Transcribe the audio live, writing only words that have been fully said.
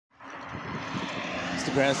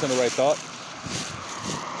your grandson of right thought.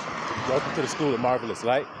 Welcome to the School of Marvelous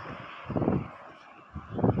Light.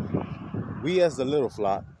 We as the little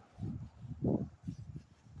flock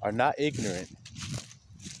are not ignorant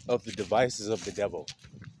of the devices of the devil.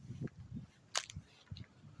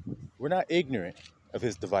 We're not ignorant of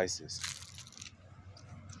his devices.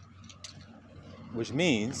 Which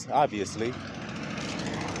means, obviously,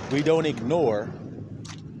 we don't ignore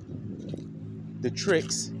the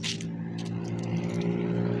tricks,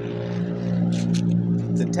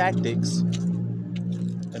 the tactics,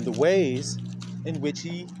 and the ways in which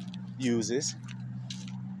he uses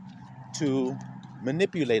to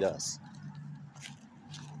manipulate us,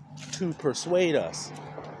 to persuade us,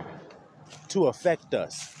 to affect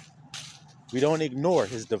us. We don't ignore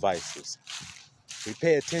his devices. We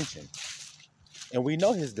pay attention. And we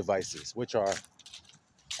know his devices, which are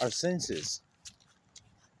our senses.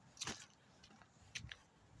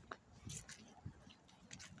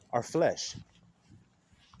 Our flesh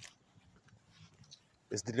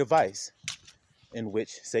is the device in which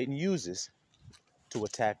Satan uses to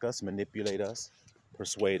attack us, manipulate us,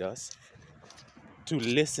 persuade us, to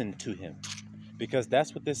listen to him. Because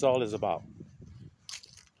that's what this all is about.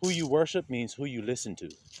 Who you worship means who you listen to.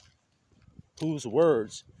 Whose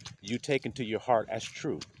words you take into your heart as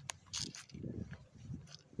true.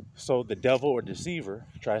 So the devil or deceiver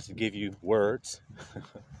tries to give you words,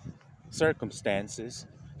 circumstances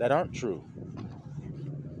that aren't true.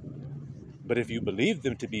 But if you believe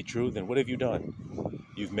them to be true, then what have you done?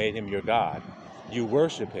 You've made him your God. You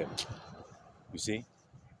worship him. You see?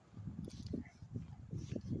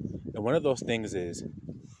 And one of those things is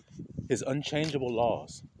his unchangeable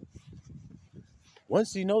laws.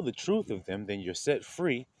 Once you know the truth of them, then you're set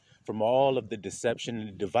free from all of the deception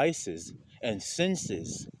and devices and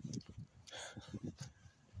senses.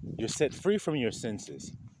 You're set free from your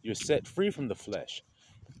senses. You're set free from the flesh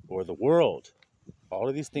or the world. All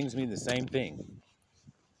of these things mean the same thing.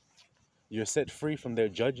 You're set free from their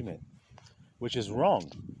judgment, which is wrong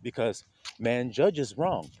because man judges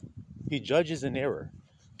wrong. He judges in error.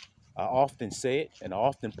 I often say it and I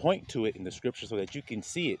often point to it in the scripture so that you can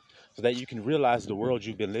see it, so that you can realize the world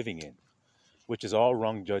you've been living in, which is all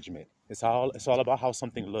wrong judgment. It's all about how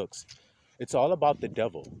something looks. It's all about the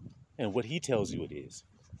devil and what he tells you it is.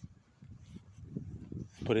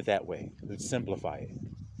 Put it that way. Let's simplify it.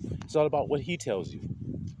 It's all about what he tells you.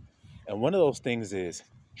 And one of those things is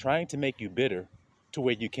trying to make you bitter to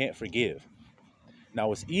where you can't forgive.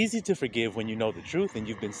 Now, it's easy to forgive when you know the truth and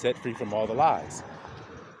you've been set free from all the lies.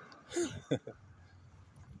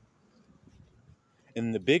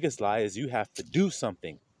 And the biggest lie is you have to do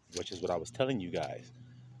something, which is what I was telling you guys.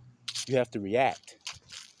 You have to react.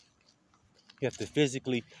 You have to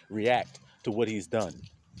physically react to what he's done.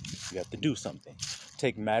 You have to do something.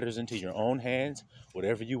 Take matters into your own hands,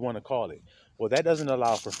 whatever you want to call it. Well, that doesn't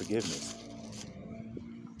allow for forgiveness.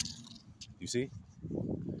 You see?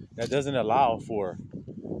 That doesn't allow for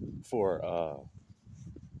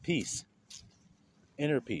peace,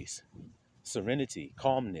 inner peace, serenity,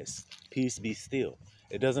 calmness, peace be still.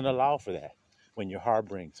 It doesn't allow for that when you're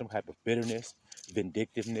harboring some type of bitterness,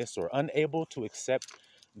 vindictiveness, or unable to accept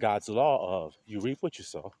God's law of you reap what you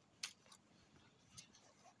sow.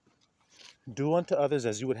 Do unto others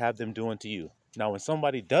as you would have them do unto you. Now, when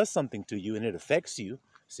somebody does something to you and it affects you,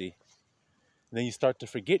 see, then you start to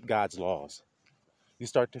forget God's laws. You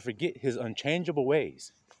start to forget his unchangeable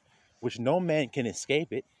ways, which no man can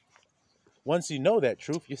escape it. Once you know that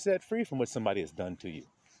truth, you're set free from what somebody has done to you.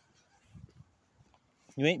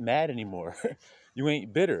 You ain't mad anymore. You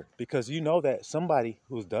ain't bitter because you know that somebody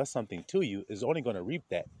who does something to you is only going to reap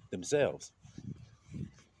that themselves.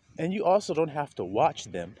 And you also don't have to watch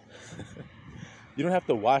them. You don't have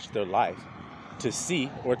to watch their life to see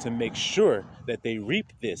or to make sure that they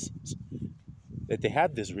reap this, that they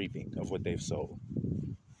have this reaping of what they've sown.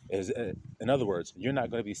 In other words, you're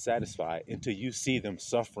not going to be satisfied until you see them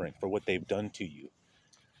suffering for what they've done to you.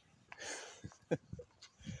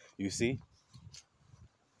 You see?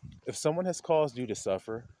 If someone has caused you to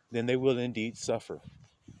suffer, then they will indeed suffer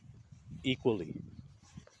equally.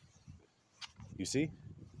 You see?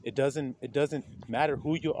 It doesn't matter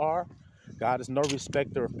who you are. God is no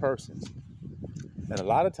respecter of persons. And a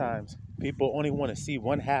lot of times, people only want to see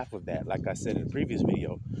one half of that. Like I said in the previous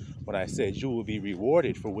video, when I said you will be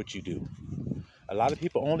rewarded for what you do. A lot of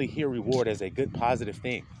people only hear reward as a good, positive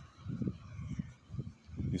thing.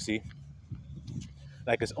 You see?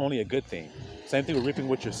 Like it's only a good thing. Same thing with reaping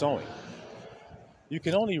what you're sowing. You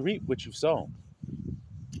can only reap what you've sown.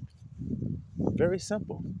 Very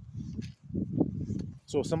simple.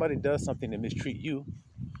 So if somebody does something to mistreat you,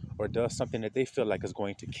 or does something that they feel like is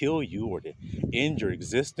going to kill you or to end your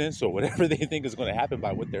existence or whatever they think is going to happen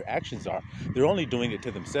by what their actions are, they're only doing it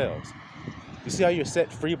to themselves. You see how you're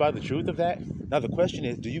set free by the truth of that? Now the question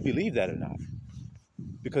is, do you believe that or not?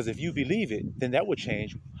 Because if you believe it, then that would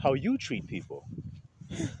change how you treat people.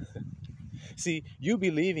 See, you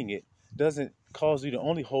believing it doesn't cause you to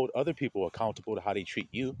only hold other people accountable to how they treat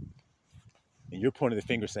you. And you're pointing the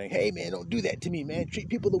finger saying, hey man, don't do that to me, man. Treat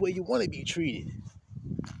people the way you want to be treated.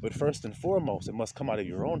 But first and foremost, it must come out of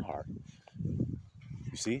your own heart.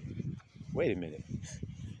 You see? Wait a minute.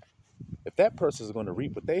 If that person is going to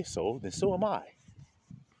reap what they sow, then so am I.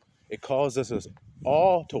 It causes us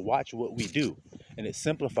all to watch what we do. And it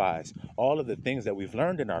simplifies all of the things that we've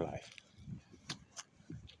learned in our life.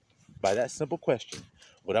 By that simple question,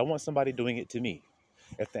 would I want somebody doing it to me?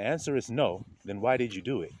 If the answer is no, then why did you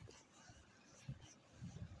do it?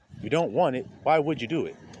 If you don't want it, why would you do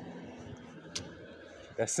it?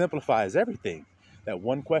 That simplifies everything. That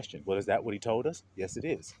one question. Well, is that what he told us? Yes, it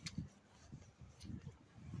is.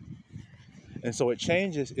 And so it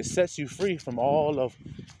changes, it sets you free from all of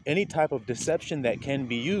any type of deception that can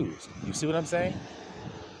be used. You see what I'm saying?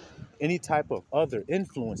 Any type of other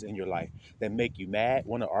influence in your life that make you mad,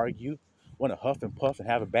 want to argue, want to huff and puff and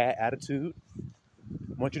have a bad attitude,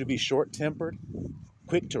 want you to be short-tempered,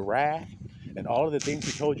 quick to wrath, and all of the things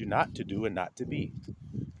he told you not to do and not to be.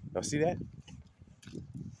 Y'all see that?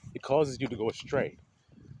 It causes you to go astray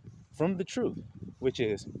from the truth, which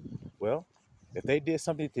is, well, if they did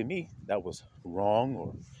something to me that was wrong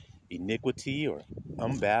or iniquity or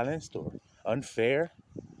unbalanced or unfair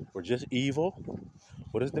or just evil,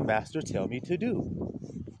 what does the master tell me to do?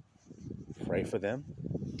 Pray for them.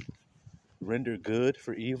 Render good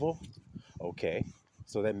for evil. Okay,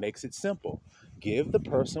 so that makes it simple. Give the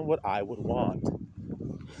person what I would want.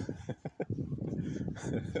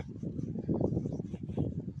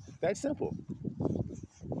 That's simple.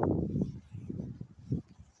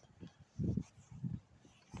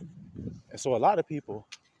 And so a lot of people,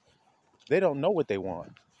 they don't know what they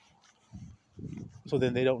want. So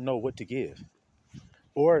then they don't know what to give.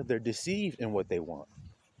 Or they're deceived in what they want.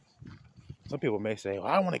 Some people may say, well,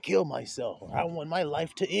 I want to kill myself, or I want my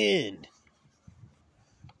life to end.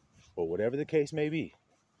 Or whatever the case may be,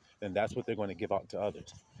 then that's what they're going to give out to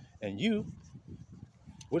others. And you,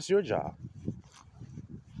 what's your job?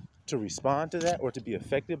 To respond to that, or to be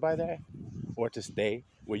affected by that, or to stay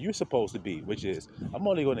where you're supposed to be, which is, I'm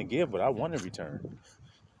only going to give what I want in return.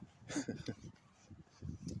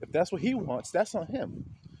 If that's what he wants, that's on him.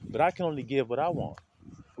 But I can only give what I want.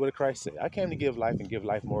 What did Christ say? I came to give life and give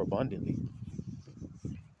life more abundantly.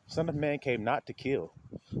 Son of Man came not to kill,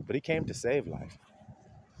 but he came to save life.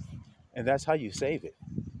 And that's how you save it.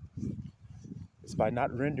 It's by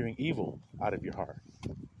not rendering evil out of your heart.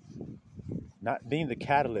 Not being the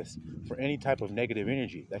catalyst for any type of negative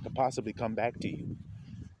energy that could possibly come back to you.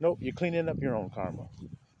 Nope, you're cleaning up your own karma.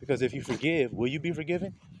 Because if you forgive, will you be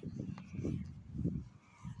forgiven?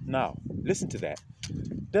 Now, listen to that.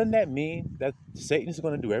 Doesn't that mean that Satan is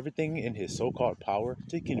going to do everything in his so-called power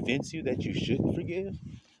to convince you that you shouldn't forgive?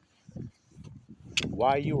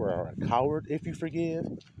 Why you are a coward if you forgive?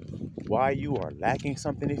 Why you are lacking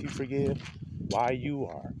something if you forgive? Why you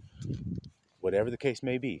are whatever the case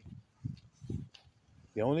may be.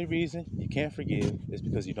 The only reason you can't forgive is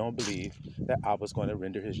because you don't believe that Abba's going to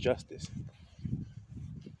render his justice.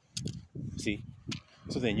 See?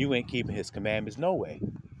 So then you ain't keeping his commandments no way.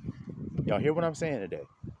 Y'all hear what I'm saying today?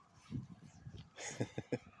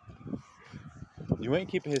 You ain't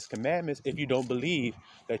keeping his commandments if you don't believe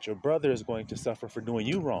that your brother is going to suffer for doing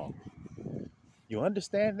you wrong. You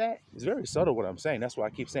understand that? It's very subtle what I'm saying. That's why I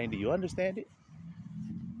keep saying, do you understand it?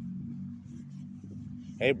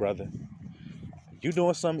 Hey, brother, you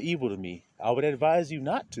doing something evil to me. I would advise you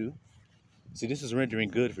not to. See, this is rendering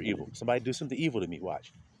good for evil. Somebody do something evil to me,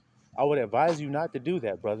 watch. I would advise you not to do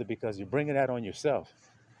that, brother, because you're bringing that on yourself.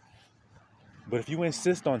 But if you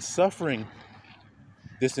insist on suffering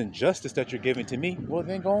this injustice that you're giving to me, well,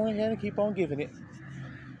 then go on ahead and keep on giving it.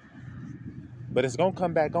 But it's going to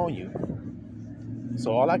come back on you.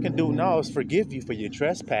 So all I can do now is forgive you for your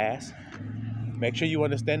trespass. Make sure you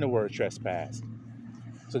understand the word trespass.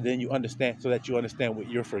 So then you understand, so that you understand what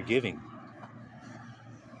you're forgiving.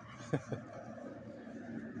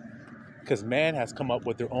 Because man has come up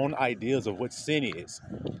with their own ideas of what sin is.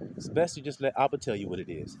 It's best to just let Abba tell you what it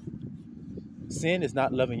is. Sin is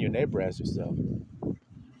not loving your neighbor as yourself.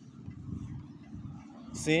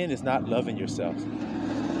 Sin is not loving yourself.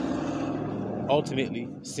 Ultimately,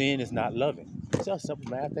 sin is not loving. See how simple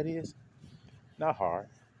math that is? Not hard.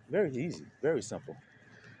 Very easy. Very simple.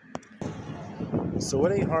 So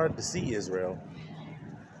it ain't hard to see, Israel,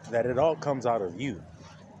 that it all comes out of you.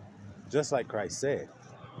 Just like Christ said,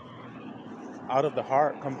 out of the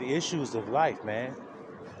heart come the issues of life, man.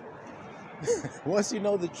 Once you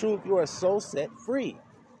know the truth, you are so set free.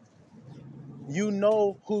 You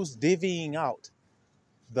know who's divvying out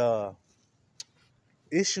the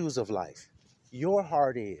issues of life. Your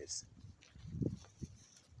heart is.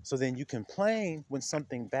 So then you complain when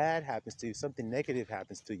something bad happens to you, something negative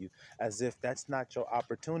happens to you, as if that's not your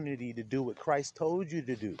opportunity to do what Christ told you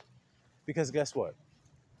to do. Because guess what?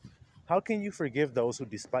 How can you forgive those who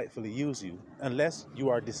despitefully use you unless you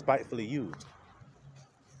are despitefully used?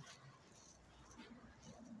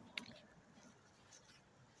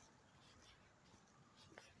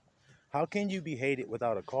 How can you be hated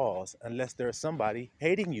without a cause unless there's somebody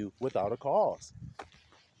hating you without a cause?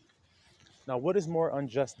 Now, what is more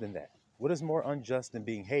unjust than that? What is more unjust than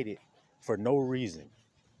being hated for no reason?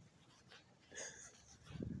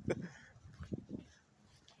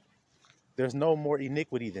 There's no more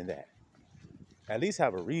iniquity than that. At least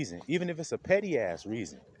have a reason. Even if it's a petty ass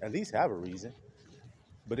reason, at least have a reason.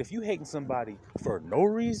 But if you hating somebody for no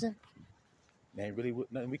reason, man, really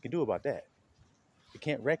nothing we can do about that. We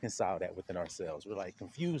can't reconcile that within ourselves. We're like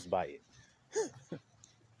confused by it.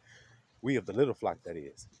 We of the little flock, that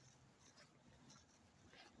is.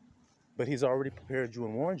 But he's already prepared you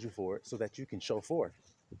and warned you for it so that you can show forth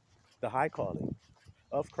the high calling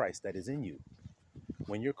of Christ that is in you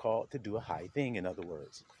when you're called to do a high thing, in other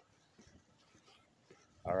words.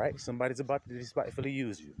 All right, somebody's about to despitefully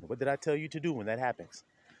use you. What did I tell you to do when that happens?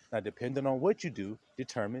 Now, depending on what you do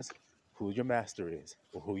determines who your master is,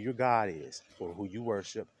 or who your God is, or who you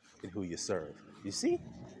worship and who you serve. You see?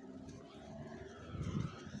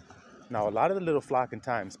 Now, a lot of the little flock in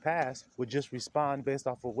times past would just respond based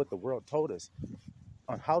off of what the world told us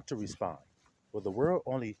on how to respond. Well, the world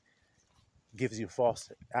only gives you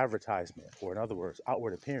false advertisement, or in other words,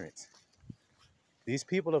 outward appearance. These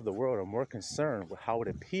people of the world are more concerned with how it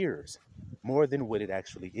appears more than what it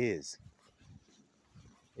actually is.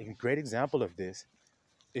 A great example of this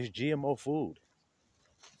is GMO food.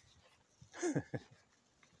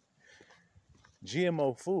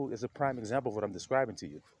 GMO food is a prime example of what I'm describing to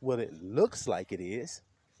you. Well, it looks like it is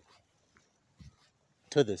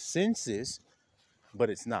to the senses, but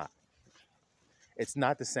it's not. It's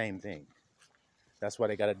not the same thing. That's why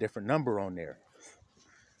they got a different number on there.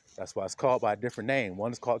 That's why it's called by a different name.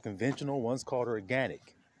 One's called conventional, one's called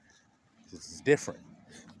organic. It's different.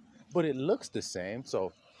 But it looks the same,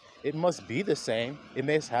 so it must be the same. It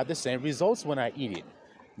may have the same results when I eat it.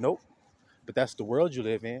 Nope. But that's the world you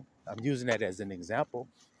live in. I'm using that as an example.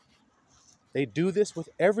 They do this with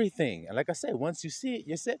everything. And like I said, once you see it,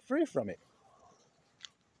 you're set free from it.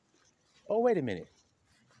 Oh, wait a minute.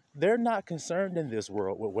 They're not concerned in this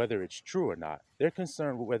world with whether it's true or not. They're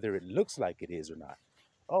concerned with whether it looks like it is or not.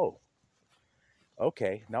 Oh,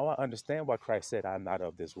 okay. Now I understand why Christ said, I'm not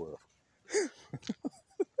of this world.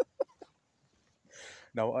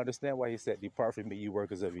 Now I understand why he said, depart from me, you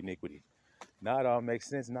workers of iniquity. Now it all makes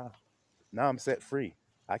sense now. Now I'm set free.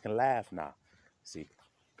 I can laugh now. See,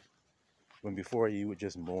 when before you would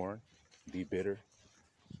just mourn, be bitter,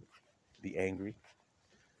 be angry,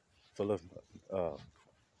 full of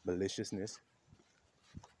maliciousness.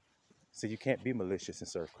 So you can't be malicious and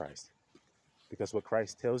serve Christ, because what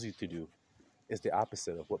Christ tells you to do is the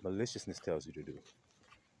opposite of what maliciousness tells you to do.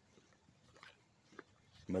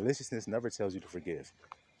 Maliciousness never tells you to forgive.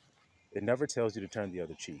 It never tells you to turn the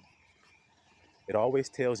other cheek. It always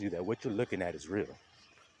tells you that what you're looking at is real.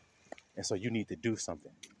 And so you need to do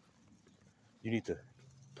something. You need to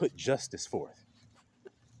put justice forth.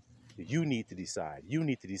 You need to decide. You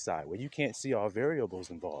need to decide. Well, you can't see all variables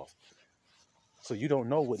involved. So you don't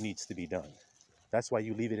know what needs to be done. That's why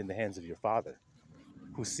you leave it in the hands of your Father,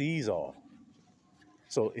 who sees all.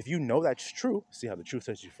 So if you know that's true, see how the truth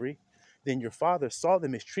sets you free? Then your Father saw the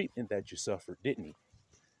mistreatment that you suffered, didn't he?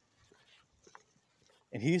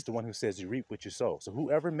 And he's the one who says you reap what you sow. So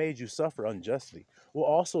whoever made you suffer unjustly will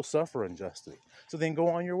also suffer unjustly. So then go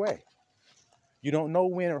on your way. You don't know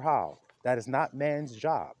when or how. That is not man's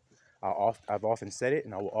job. I've often said it,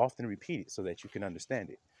 and I will often repeat it so that you can understand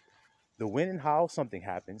it. The when and how something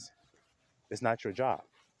happens is not your job.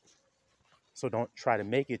 So don't try to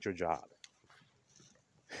make it your job.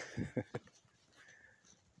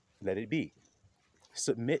 Let it be.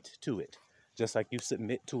 Submit to it, just like you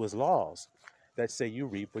submit to his laws that say you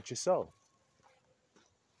reap what you sow.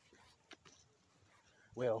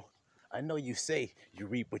 Well, I know you say you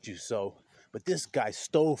reap what you sow, but this guy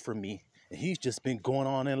stole from me, and he's just been going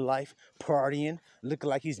on in life, partying, looking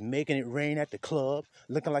like he's making it rain at the club,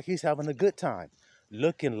 looking like he's having a good time.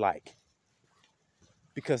 Looking like.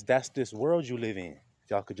 Because that's this world you live in.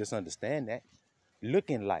 y'all could just understand that.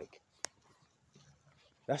 Looking like.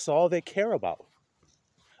 That's all they care about.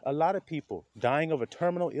 A lot of people dying of a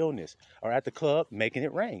terminal illness are at the club making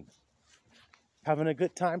it rain. Having a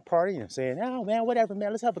good time partying and saying, oh man, whatever,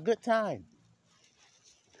 man, let's have a good time.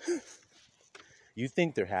 You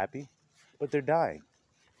think they're happy, but they're dying.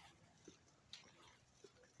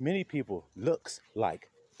 Many people looks like,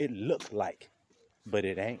 it look like, but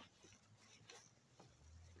it ain't.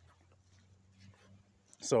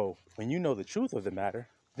 So when you know the truth of the matter,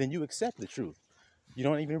 then you accept the truth. You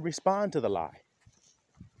don't even respond to the lie.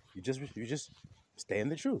 You just stay in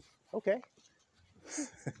the truth. Okay.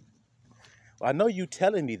 Well, I know you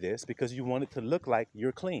telling me this because you want it to look like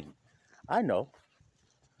you're clean. I know.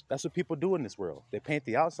 That's what people do in this world. They paint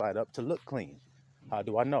the outside up to look clean. How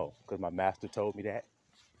do I know? Because my master told me that.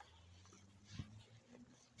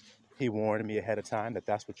 He warned me ahead of time that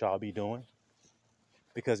that's what y'all be doing.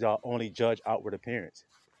 Because y'all only judge outward appearance.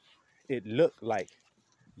 It looked like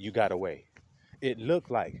you got away. It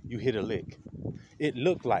looked like you hit a lick. It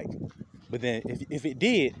looked like. But then if it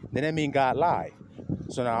did, then that means God lied.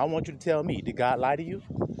 So now I want you to tell me, did God lie to you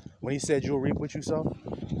when he said you'll reap what you sow?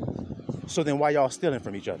 So then why y'all stealing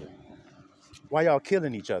from each other? Why y'all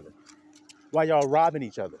killing each other? Why y'all robbing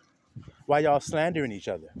each other? Why y'all slandering each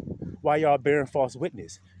other? Why y'all bearing false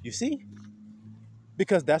witness? You see?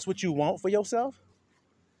 Because that's what you want for yourself?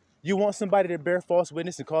 You want somebody to bear false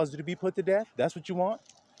witness and cause you to be put to death? That's what you want?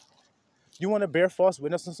 You want to bear false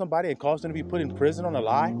witness on somebody and cause them to be put in prison on a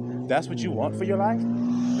lie? That's what you want for your life?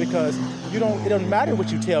 Because it don't matter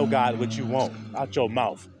what you tell God what you want out your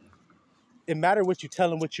mouth. It matters what you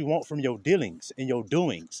tell him what you want from your dealings and your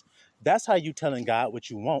doings. That's how you telling God what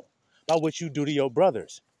you want, by what you do to your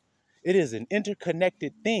brothers. It is an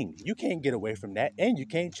interconnected thing. You can't get away from that, and you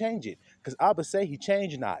can't change it. Because Abba say he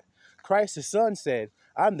changed not. Christ, his son, said,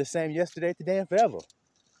 I'm the same yesterday, today, and forever.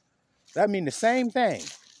 That means the same thing.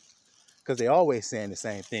 Because they always saying the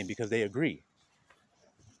same thing because they agree.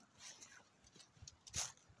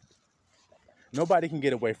 Nobody can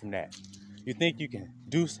get away from that. You think you can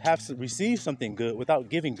receive something good without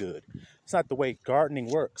giving good. It's not the way gardening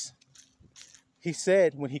works. He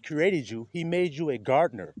said when he created you, he made you a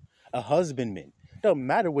gardener, a husbandman. Doesn't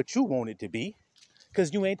matter what you want it to be,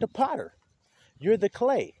 because you ain't the potter. You're the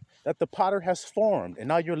clay that the potter has formed. And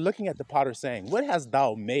now you're looking at the potter saying, what hast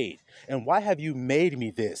thou made? And why have you made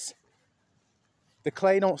me this? The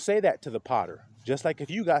clay don't say that to the potter. Just like if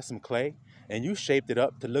you got some clay and you shaped it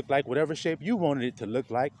up to look like whatever shape you wanted it to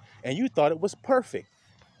look like, and you thought it was perfect.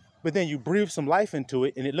 But then you breathed some life into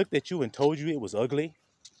it and it looked at you and told you it was ugly.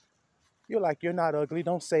 You're like, you're not ugly.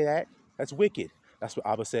 Don't say that. That's wicked. That's what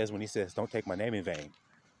Abba says when he says, don't take my name in vain.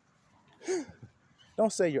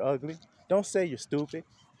 Don't say you're ugly. Don't say you're stupid.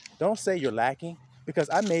 Don't say you're lacking, because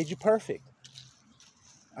I made you perfect.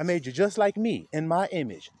 I made you just like me in my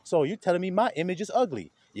image. So you're telling me my image is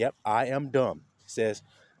ugly. Yep, I am dumb. Says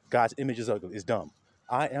God's image is ugly. It's dumb.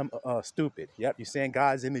 I am stupid. Yep, you're saying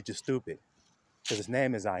God's image is stupid because his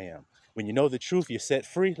name is I am. When you know the truth, you're set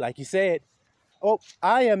free. Like he said, oh,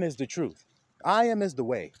 I am is the truth. I am is the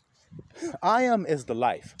way. I am is the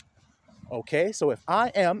life. Okay, so if I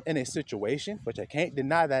am in a situation, which I can't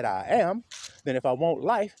deny that I am, then if I want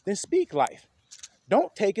life, then speak life.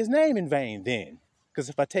 Don't take his name in vain then. Because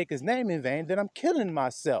if I take his name in vain, then I'm killing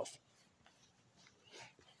myself.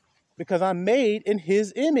 Because I'm made in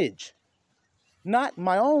his image, not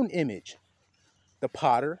my own image. The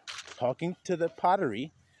potter talking to the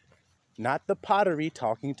pottery, not the pottery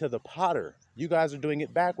talking to the potter. You guys are doing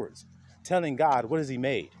it backwards. Telling God, what has he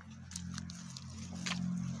made?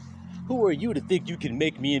 Who are you to think you can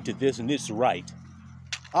make me into this and this right?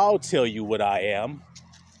 I'll tell you what I am.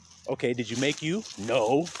 Okay, did you make you?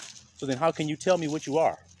 No. So then how can you tell me what you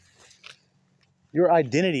are? Your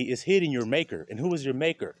identity is hid in your maker. And who is your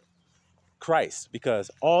maker? Christ.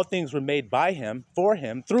 Because all things were made by him, for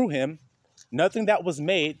him, through him. Nothing that was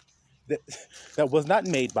made that was not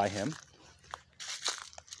made by him.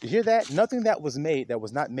 You hear that? Nothing that was made that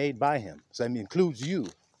was not made by him. So that includes you.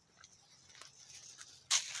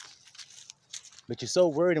 But you're so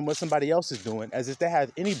worried in what somebody else is doing as if they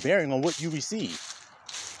have any bearing on what you receive.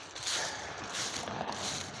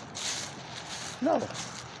 No.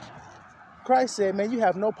 Christ said, man, you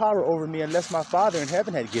have no power over me unless my Father in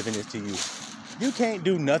heaven had given it to you. You can't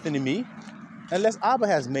do nothing to me unless Abba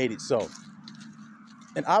has made it so.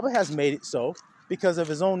 And Abba has made it so because of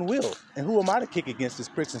his own will. And who am I to kick against his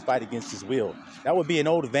pricks and fight against his will? That would be an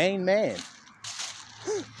old vain man.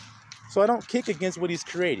 So I don't kick against what he's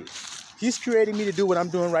created. He's creating me to do what I'm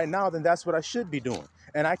doing right now, then that's what I should be doing.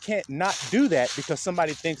 And I can't not do that because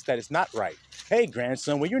somebody thinks that it's not right. Hey,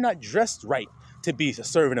 grandson, well, you're not dressed right to be a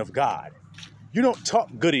servant of God. You don't talk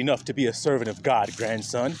good enough to be a servant of God,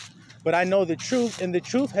 grandson. But I know the truth, and the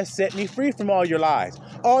truth has set me free from all your lies.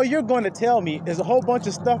 All you're going to tell me is a whole bunch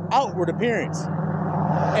of stuff, outward appearance,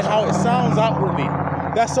 and how it sounds outwardly.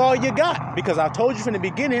 That's all you got, because I told you from the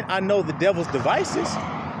beginning, I know the devil's devices.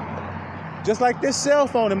 Just like this cell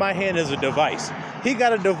phone in my hand is a device. He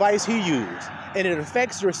got a device he used, and it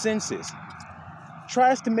affects your senses.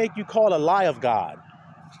 Tries to make you call a lie of God.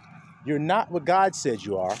 You're not what God said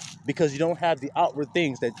you are, because you don't have the outward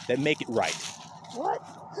things that make it right. What?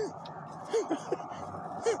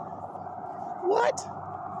 What?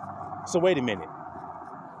 So wait a minute.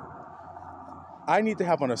 I need to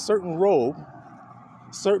have on a certain robe,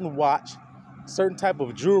 certain watch, certain type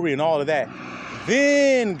of jewelry and all of that.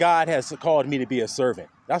 Then God has called me to be a servant.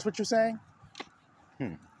 That's what you're saying?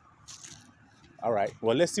 All right.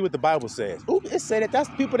 Well, let's see what the Bible says. Ooh, it said that that's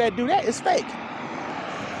people that do that. It's fake.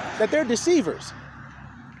 That they're deceivers.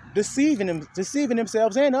 Deceiving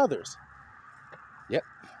themselves and others.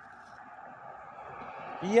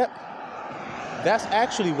 Yep. That's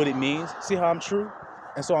actually what it means. See how I'm true?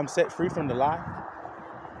 And so I'm set free from the lie?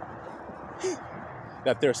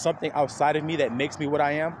 That there's something outside of me that makes me what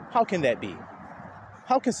I am? How can that be?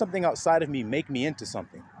 How can something outside of me make me into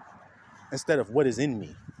something instead of what is in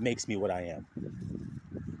me makes me what I am?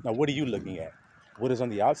 Now, what are you looking at? What is on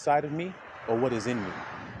the outside of me or what is in me?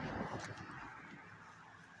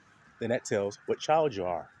 Then that tells what child you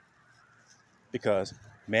are. Because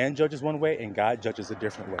man judges one way and God judges a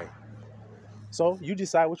different way. So you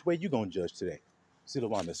decide which way you're going to judge today. See the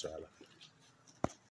one, Mr. Allah.